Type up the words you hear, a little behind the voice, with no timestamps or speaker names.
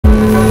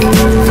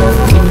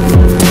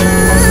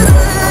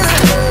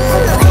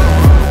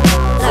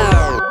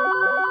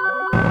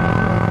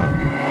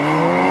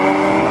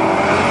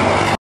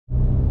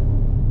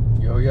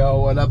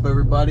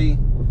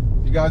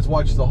you guys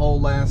watched the whole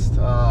last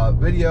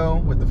video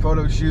with the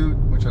photo shoot,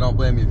 which I don't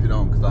blame you if you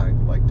don't, because I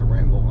like to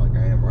ramble like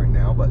I am right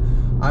now. But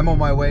I'm on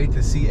my way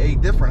to see a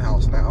different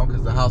house now,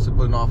 because the house we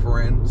put an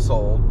offer in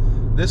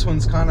sold. This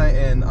one's kind of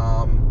in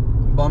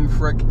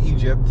Bumfrick,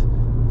 Egypt,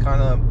 kind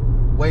of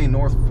way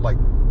north, like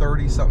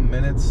 30-something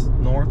minutes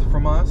north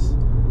from us.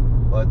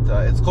 But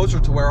it's closer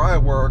to where I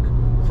work,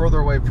 further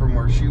away from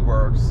where she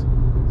works.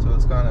 So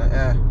it's kind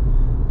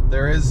of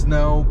There is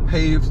no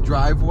paved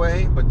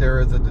driveway, but there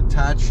is a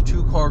detached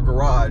 2-car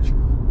garage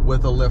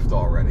with a lift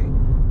already.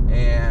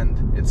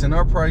 And it's in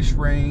our price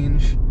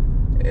range.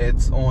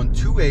 It's on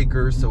 2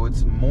 acres, so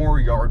it's more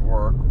yard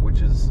work,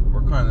 which is,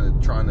 we're kind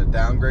of trying to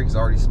downgrade, because I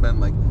already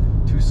spend like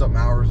 2-something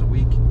hours a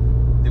week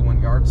doing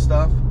yard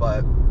stuff.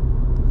 But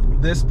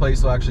this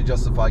place will actually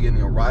justify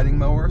getting a riding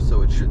mower,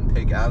 so it shouldn't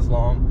take as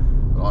long.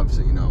 But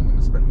obviously, you know, I'm going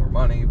to spend more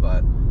money,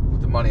 but with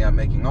the money I'm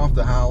making off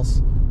the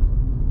house,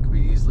 could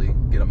be easily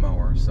get a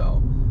mower.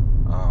 So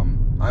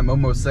I'm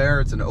almost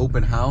there. It's an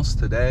open house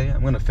today.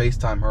 I'm going to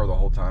FaceTime her the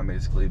whole time,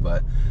 basically,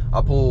 but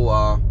I'll pull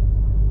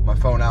my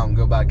phone out and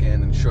go back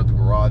in and show the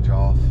garage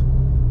off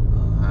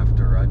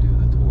after I do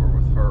the tour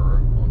with her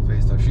on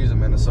FaceTime. She's in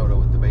Minnesota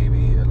with the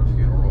baby at a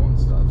funeral and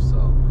stuff,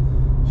 so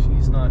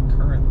she's not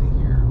currently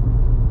here.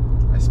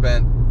 I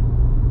spent,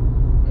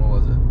 what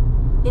was it?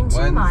 In 2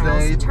 Wednesday,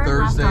 miles, turn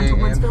Thursday, left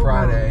onto and Woodsville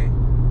Friday,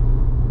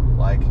 Road.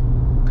 like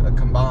a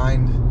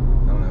combined,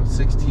 I don't know,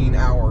 16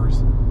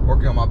 hours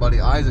working on my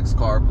buddy Isaac's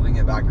car, putting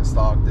it back in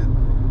stock. Did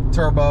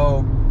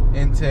turbo,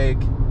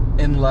 intake,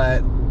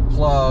 inlet,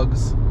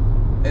 plugs,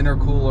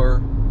 intercooler,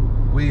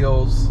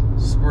 wheels,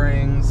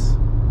 springs.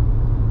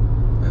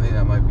 I think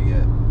that might be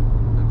it.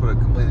 And put it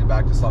completely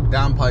back to stock.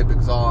 Downpipe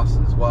exhaust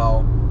as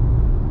well.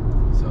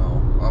 So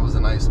that was a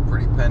nice,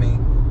 pretty penny.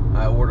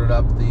 I ordered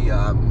up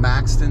the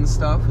Maxton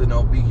stuff, and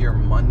it'll be here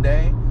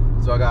Monday.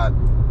 So I got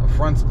a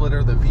front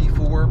splitter, the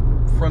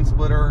V4 front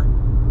splitter,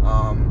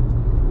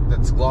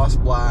 that's gloss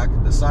black.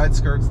 The side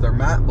skirts, they're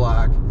matte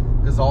black,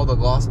 because all the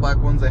gloss black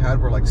ones they had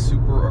were like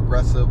super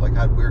aggressive, like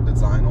had weird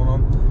design on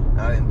them,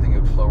 and I didn't think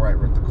it would flow right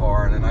with the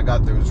car. And then I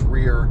got those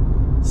rear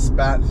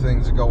spat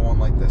things that go on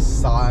like the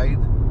side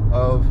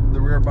of the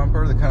rear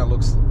bumper that kind of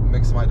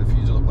makes my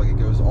diffuser look like it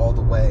goes all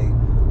the way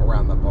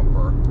around the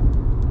bumper.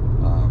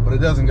 But it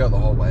doesn't go the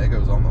whole way. It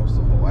goes almost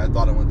the whole way. I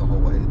thought it went the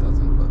whole way. It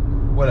doesn't, but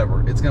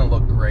whatever. It's going to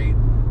look great.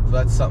 So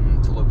that's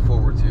something to look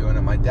forward to. And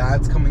then my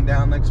dad's coming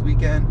down next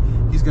weekend.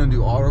 He's going to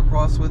do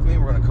autocross with me.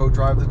 We're going to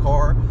co-drive the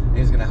car, and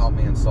he's going to help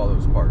me install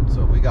those parts.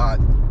 So we got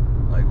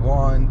like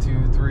 1,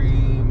 2, 3,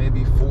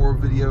 maybe 4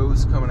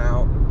 videos coming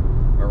out,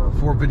 or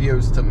 4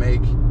 videos to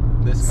make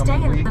this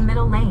coming week, the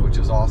middle lane, which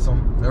is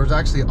awesome. There was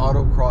actually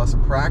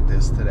autocross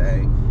practice today,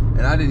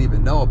 and I didn't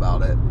even know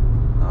about it.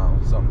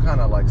 So I'm kind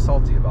of like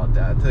salty about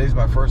that. Today's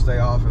my first day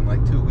off in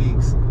like 2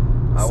 weeks.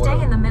 I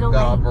Stay in the middle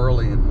got lane. up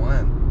early and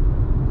went.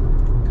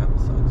 Kind of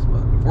sucks,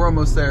 but we're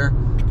almost there.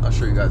 I'll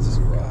show you guys this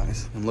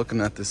garage. I'm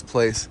looking at this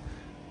place.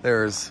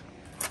 There's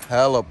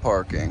hella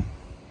parking.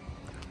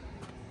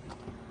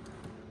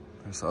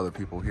 There's other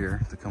people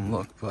here to come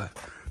look, but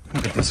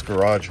look at this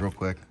garage real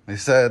quick. They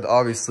said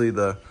obviously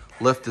the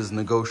lift is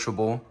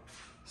negotiable,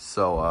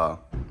 so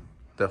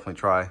definitely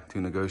try to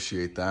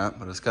negotiate that.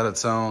 But it's got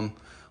its own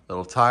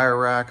little tire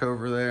rack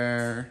over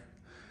there.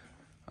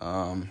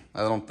 I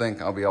don't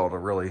think I'll be able to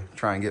really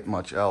try and get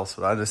much else,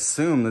 but I'd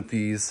assume that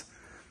these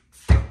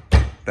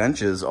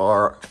benches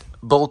are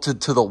bolted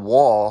to the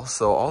wall,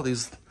 so all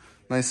these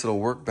nice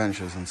little work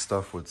benches and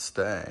stuff would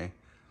stay.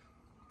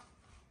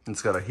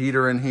 It's got a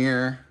heater in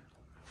here.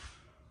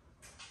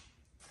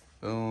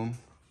 Boom,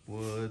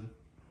 wood.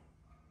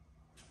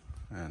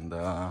 And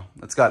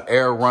it's got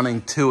air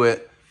running to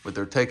it, but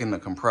they're taking the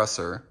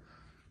compressor.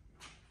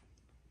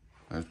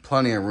 There's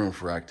plenty of room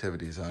for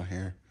activities out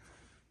here.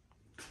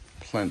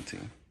 Plenty.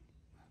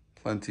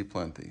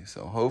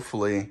 So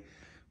hopefully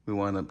we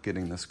wind up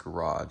getting this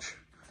garage.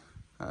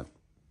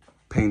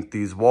 Paint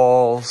these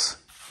walls,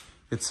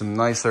 get some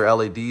nicer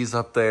LEDs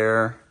up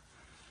there,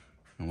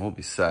 and we'll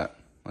be set.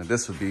 Like,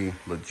 this would be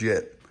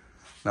legit.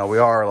 Now we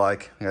are,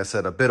 like I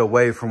said, a bit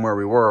away from where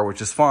we were,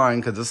 which is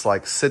fine because it's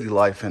like city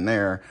life in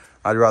there.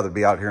 I'd rather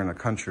be out here in the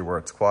country where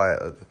it's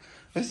quiet.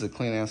 This is a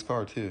clean ass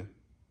car too.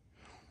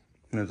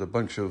 And there's a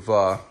bunch of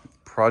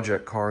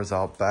project cars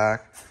out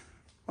back.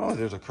 Oh,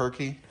 there's a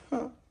Kirky.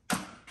 Huh.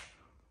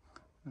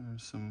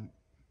 There's some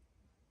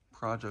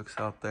projects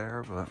out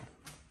there, but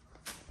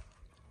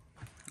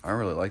I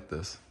really like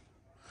this.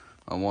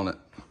 I want it.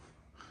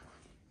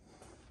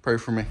 Pray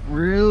for me.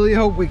 Really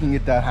hope we can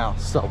get that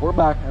house. So we're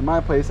back at my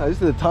place. I just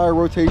did a tire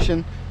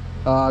rotation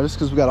just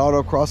because we got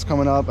autocross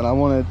coming up, and I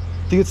wanted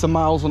to get some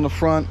miles on the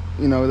front.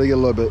 You know, they get a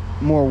little bit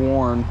more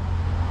worn,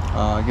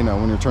 you know,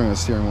 when you're turning the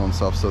steering wheel and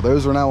stuff. So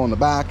those are now on the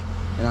back,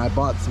 and I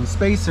bought some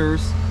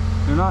spacers.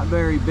 They're not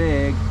very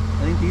big.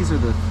 I think these are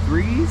the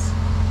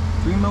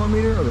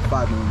 3mm or the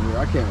 5mm.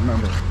 I can't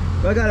remember.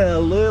 But I got it a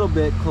little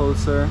bit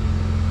closer.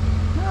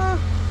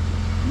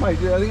 I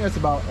think that's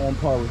about on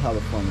par with how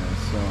the front is.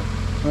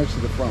 So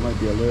actually the front might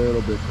be a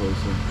little bit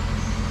closer.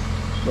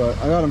 But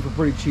I got them for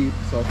pretty cheap,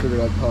 so I figured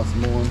I'd toss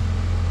them on.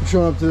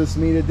 Showing up to this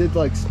meet. It did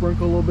like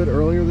sprinkle a little bit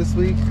earlier this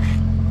week.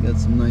 Got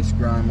some nice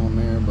grime on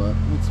there, but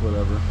it's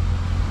whatever.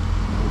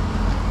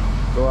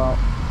 Go out.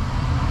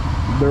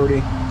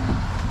 Dirty.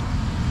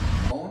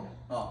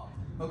 Oh,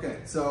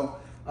 okay. So,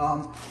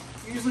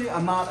 usually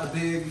I'm not a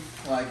big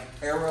like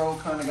aero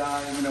kind of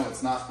guy, even though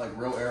it's not like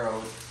real aero,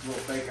 it's real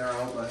fake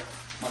aero. But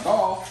my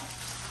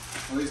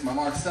Golf, at least my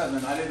Mark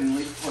 7, I didn't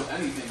put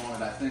anything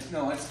on it. I think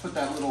no, I just put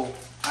that little,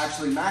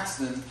 actually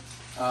Maxton,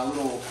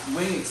 little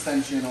wing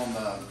extension on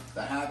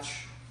the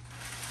hatch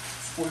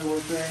spoiler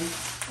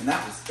thing, and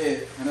that was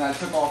it. And then I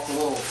took off the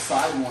little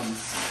side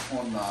ones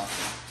on the,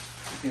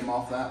 came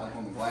off that like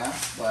on the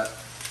glass. But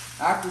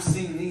after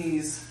seeing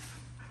these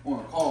on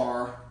a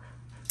car,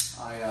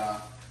 I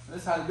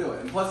just had to do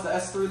it. And plus the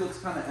S3 looks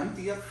kind of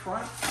empty up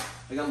front.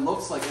 Like it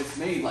looks like it's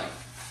made like,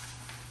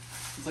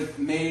 it's like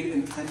made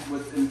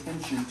with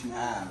intention to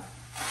have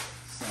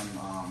some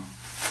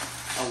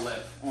a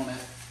lip on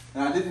it.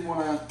 And I didn't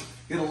want to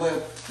get a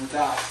lip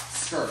without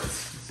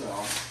skirts. So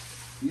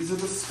these are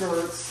the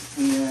skirts,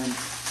 and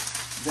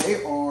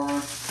they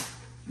are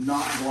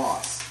not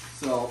gloss.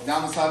 So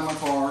down the side of my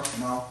car,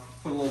 and I'll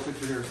put a little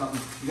picture here or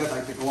something, you got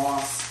like the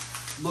gloss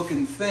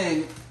looking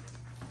thing.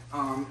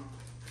 I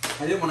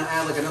didn't want to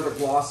add like another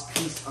gloss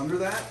piece under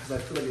that because I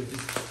feel like it'd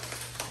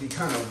just be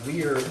kind of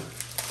weird.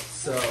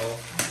 So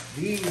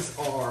these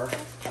are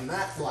a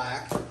matte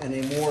black and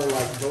a more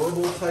like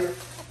durable type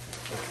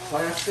of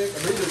plastic. I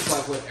believe it's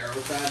like what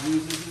Aerofab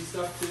uses and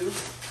stuff too,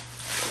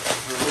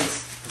 or at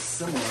least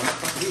similar. I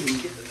didn't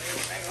even get the damn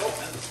thing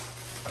open.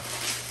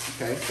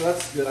 Okay, so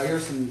that's good. I hear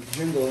some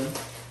jingling.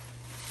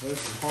 There's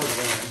some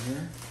hardware in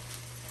here.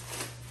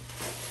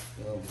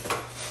 So,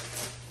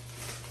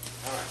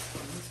 all right,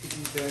 let's get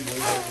these bad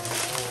boys open.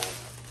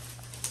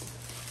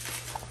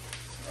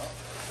 So,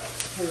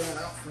 pull that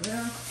out for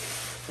now.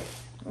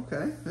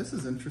 Okay, this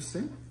is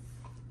interesting.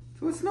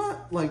 So it's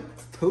not like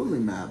totally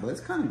matte, but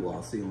it's kind of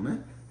glossy on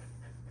it.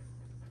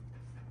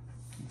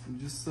 So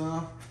just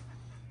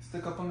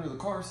stick up under the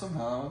car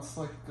somehow. It's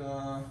like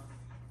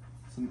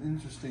some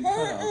interesting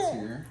cutouts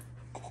here.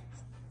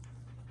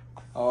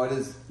 Oh, it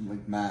is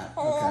like matte.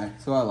 Okay,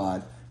 so I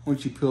lied.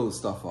 Once you peel the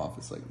stuff off,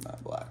 it's like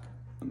matte black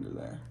under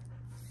there.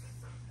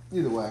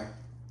 Either way,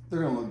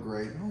 they're gonna look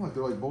great. Oh, like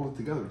they're like bolted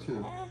together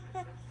too.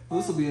 Well,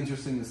 this will be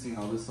interesting to see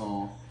how this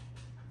all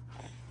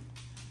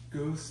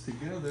goes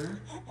together.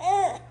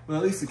 But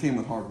at least it came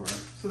with hardware.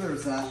 So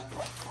there's that.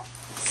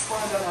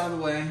 Slide that out of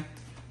the way.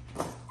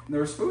 There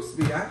were supposed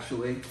to be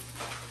actually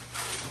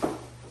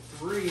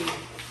 3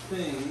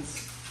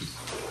 things.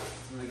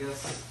 And I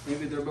guess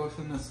maybe they're both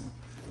in this one.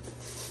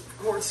 Of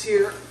course,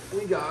 here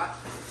we got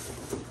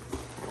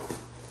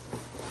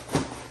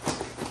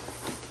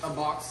a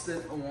box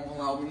that won't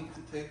allow me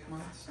to take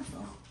my stuff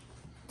out.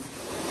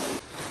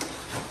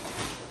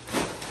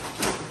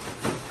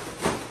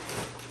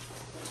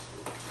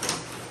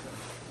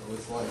 So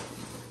it's like,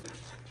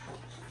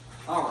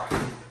 all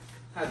right.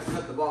 Had to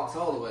cut the box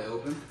all the way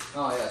open.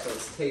 Oh yeah, so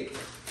it's taped.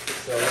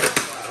 So let's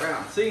fly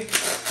around. See?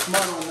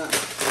 Smart on that.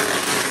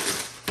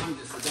 I'm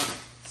just a dummy.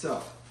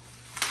 So,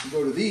 you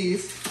go to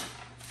these.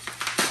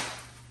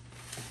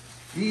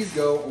 These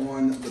go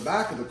on the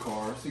back of the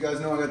car. So you guys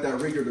know I got that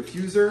rigger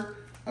diffuser.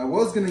 I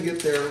was gonna get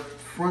their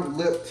front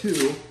lip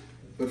too,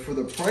 but for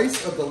the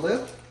price of the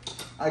lip,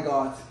 I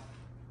got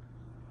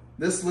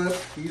this lip,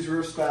 these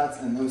rear spats,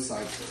 and those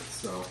side skirts.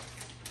 So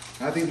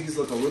I think these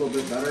look a little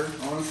bit better,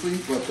 honestly,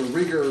 but the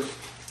rigger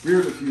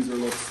rear diffuser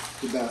looks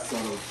the best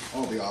out of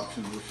all the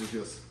options, which is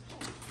just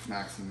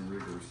Maxton and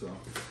rigger. So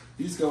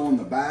these go on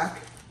the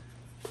back,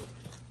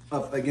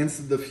 up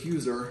against the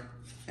diffuser,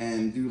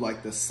 and do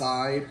like the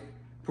side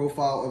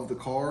profile of the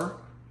car,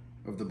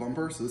 of the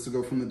bumper. So this will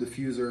go from the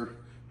diffuser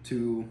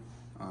to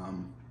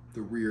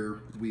the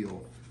rear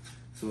wheel.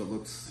 So it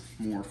looks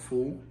more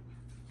full.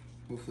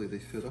 Hopefully they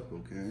fit up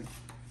okay.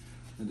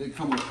 It did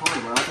come with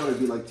hardware. I thought it'd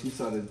be like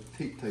 2-sided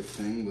tape type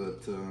thing,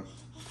 but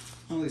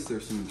at least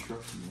there's some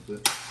instruction with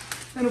it.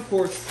 And of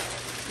course,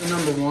 the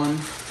number one.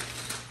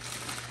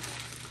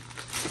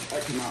 I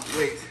cannot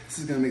wait. This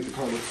is gonna make the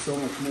car look so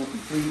much more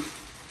complete.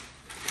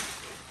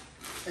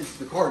 It's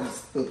the car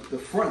just, the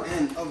front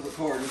end of the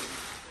car just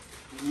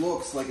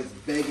looks like it's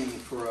begging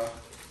for a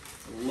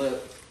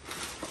lip.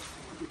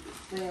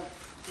 This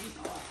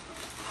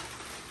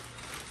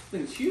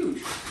thing's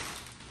huge.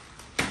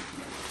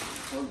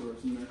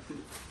 Hardware's in there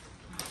too.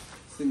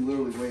 This thing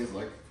literally weighs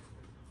like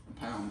a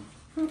pound.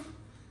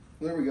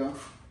 There we go.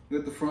 We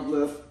got the front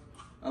lip.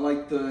 I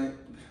like the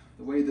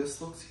way this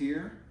looks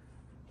here.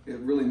 It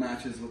really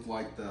matches with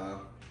like the,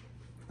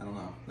 I don't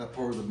know, that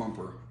part of the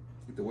bumper.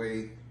 Like the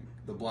way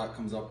the black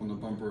comes up on the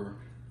bumper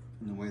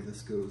and the way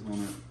this goes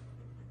on it.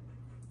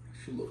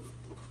 Should look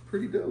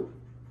pretty dope.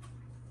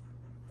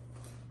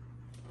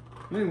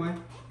 Anyway,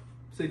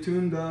 stay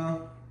tuned.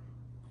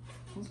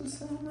 What's this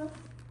say on that?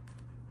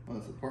 Oh,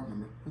 that's the part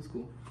number. That's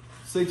cool.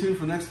 Stay tuned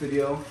for next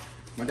video.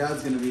 My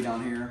dad's gonna be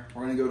down here.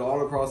 We're gonna go to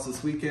autocross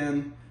this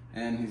weekend,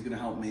 and he's gonna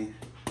help me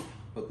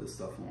put this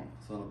stuff on.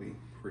 So that'll be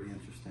pretty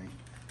interesting.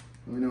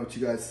 Let me know what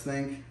you guys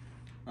think.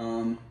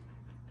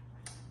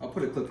 I'll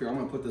put a clip here. I'm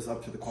gonna put this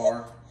up to the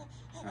car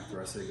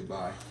after I say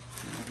goodbye.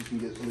 You can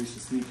get at least a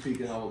sneak peek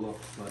of how it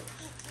looks. But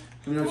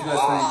let me know what you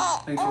guys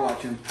think. Thanks for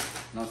watching,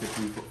 and I'll take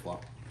you flip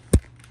flop.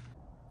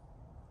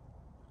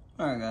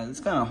 All right, guys, it's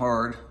kind of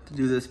hard to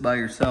do this by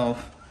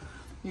yourself.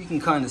 You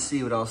can kind of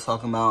see what I was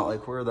talking about,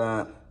 like where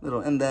that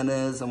little indent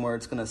is and where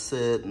it's gonna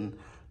sit, and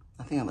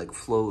I think it like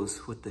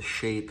flows with the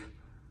shape.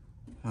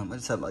 I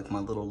just have like my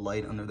little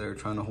light under there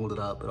trying to hold it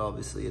up, but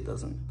obviously it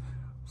doesn't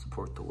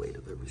support the weight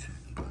of everything.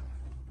 But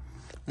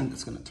I think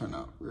it's gonna turn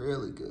out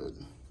really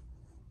good.